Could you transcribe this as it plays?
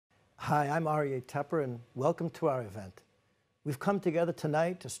Hi, I'm Aryeh Tepper, and welcome to our event. We've come together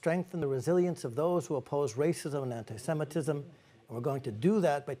tonight to strengthen the resilience of those who oppose racism and anti-Semitism, and we're going to do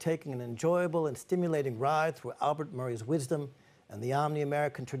that by taking an enjoyable and stimulating ride through Albert Murray's wisdom and the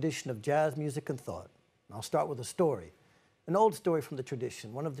omni-American tradition of jazz music and thought. And I'll start with a story, an old story from the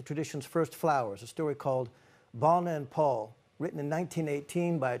tradition, one of the tradition's first flowers, a story called Bona and Paul, written in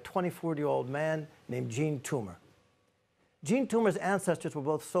 1918 by a 24-year-old man named Gene Toomer. Gene Toomer's ancestors were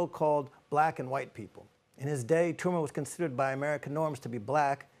both so-called black and white people. In his day, Toomer was considered by American norms to be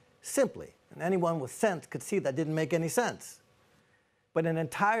black simply, and anyone with sense could see that didn't make any sense. But an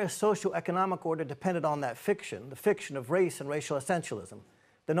entire socio-economic order depended on that fiction, the fiction of race and racial essentialism,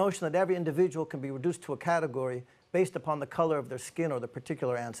 the notion that every individual can be reduced to a category based upon the color of their skin or their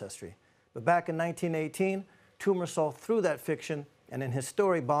particular ancestry. But back in 1918, Toomer saw through that fiction, and in his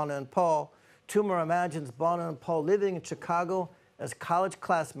story, Bona and Paul, Toomer imagines Bona and Paul living in Chicago as college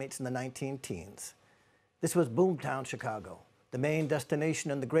classmates in the 19-teens. This was boomtown Chicago, the main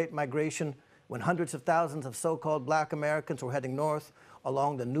destination in the Great Migration, when hundreds of thousands of so-called black Americans were heading north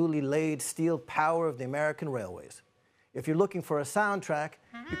along the newly laid steel power of the American railways. If you're looking for a soundtrack,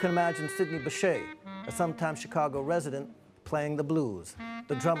 you can imagine Sidney Bechet, a sometime Chicago resident, playing the blues,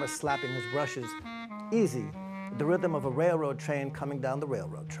 the drummer slapping his brushes, easy, the rhythm of a railroad train coming down the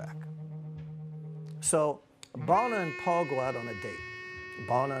railroad track. So, Bona and Paul go out on a date.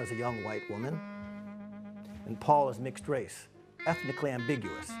 Bona is a young white woman, and Paul is mixed race, ethnically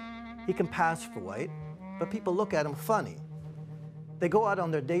ambiguous. He can pass for white, but people look at him funny. They go out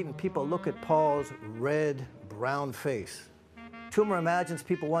on their date and people look at Paul's red, brown face. Toomer imagines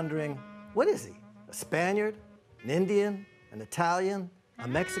people wondering, what is he? A Spaniard, an Indian, an Italian, a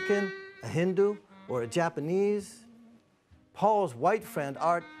Mexican, a Hindu, or a Japanese? Paul's white friend,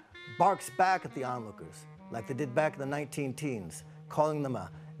 Art, barks back at the onlookers, like they did back in the 19-teens, calling them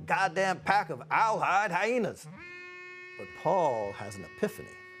a goddamn pack of owl-eyed hyenas. But Paul has an epiphany.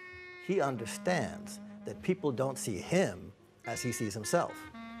 He understands that people don't see him as he sees himself.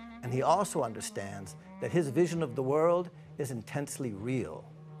 And he also understands that his vision of the world is intensely real.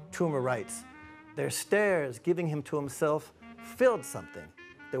 Toomer writes, their stares giving him to himself filled something.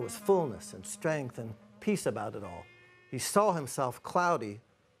 There was fullness and strength and peace about it all. He saw himself cloudy,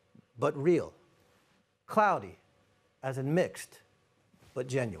 but real. Cloudy, as in mixed, but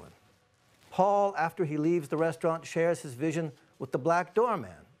genuine. Paul, after he leaves the restaurant, shares his vision with the black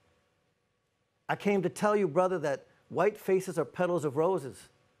doorman. I came to tell you, brother, that white faces are petals of roses,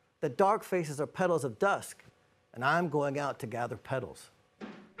 that dark faces are petals of dusk, and I'm going out to gather petals.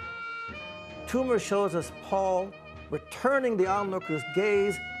 Toomer shows us Paul returning the onlooker's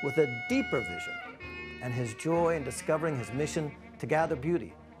gaze with a deeper vision, and his joy in discovering his mission to gather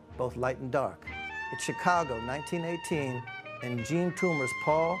beauty, both light and dark. It's Chicago, 1918, and Gene Toomer's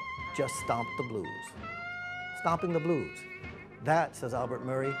Paul just stomped the blues. Stomping the blues. That, says Albert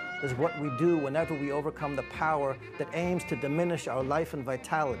Murray, is what we do whenever we overcome the power that aims to diminish our life and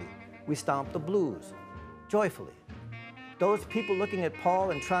vitality. We stomp the blues, joyfully. Those people looking at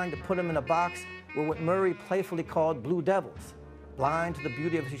Paul and trying to put him in a box were what Murray playfully called blue devils, blind to the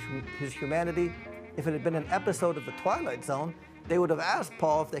beauty of his humanity. If it had been an episode of The Twilight Zone, they would have asked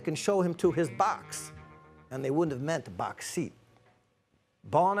Paul if they can show him to his box, and they wouldn't have meant a box seat.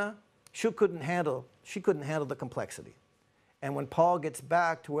 Bona, she couldn't handle the complexity. And when Paul gets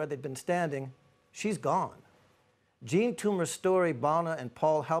back to where they'd been standing, she's gone. Gene Toomer's story, Bona and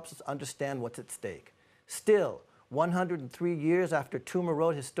Paul, helps us understand what's at stake. Still, 103 years after Toomer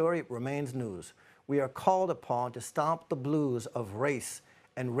wrote his story, it remains news. We are called upon to stomp the blues of race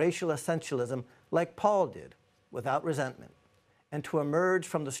and racial essentialism like Paul did, without resentment, and to emerge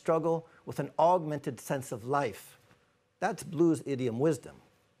from the struggle with an augmented sense of life. That's blues idiom wisdom.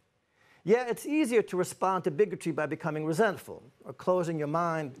 Yeah, it's easier to respond to bigotry by becoming resentful, or closing your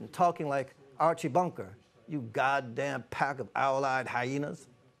mind and talking like Archie Bunker, you goddamn pack of owl-eyed hyenas.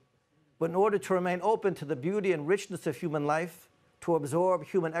 But in order to remain open to the beauty and richness of human life, to absorb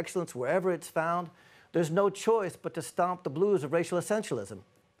human excellence wherever it's found, there's no choice but to stomp the blues of racial essentialism,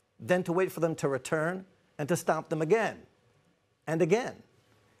 then to wait for them to return and to stomp them again and again,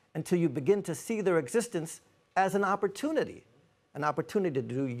 until you begin to see their existence as an opportunity to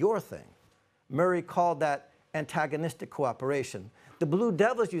do your thing. Murray called that antagonistic cooperation. The blue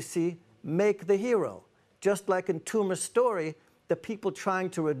devils, you see, make the hero. Just like in Toomer's story, the people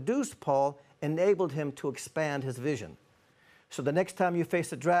trying to reduce Paul enabled him to expand his vision. So the next time you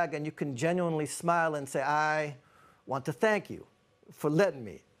face a dragon, you can genuinely smile and say, I want to thank you for letting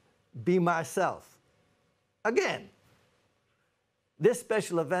me be myself. Again. This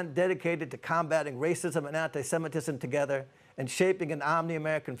special event dedicated to combating racism and anti-Semitism together and shaping an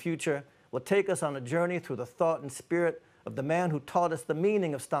omni-American future will take us on a journey through the thought and spirit of the man who taught us the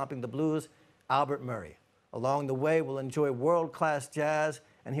meaning of stomping the blues, Albert Murray. Along the way, we'll enjoy world-class jazz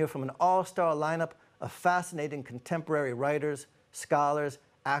and hear from an all-star lineup of fascinating contemporary writers, scholars,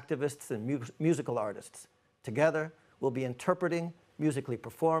 activists, and musical artists. Together, we'll be interpreting, musically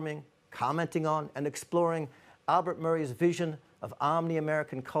performing, commenting on, and exploring Albert Murray's vision of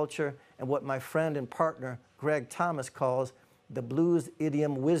omni-American culture and what my friend and partner Greg Thomas calls the blues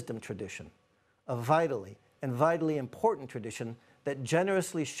idiom wisdom tradition, a vitally important tradition that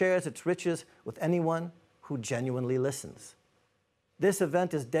generously shares its riches with anyone who genuinely listens. This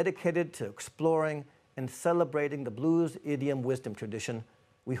event is dedicated to exploring and celebrating the blues idiom wisdom tradition.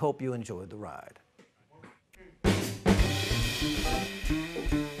 We hope you enjoyed the ride.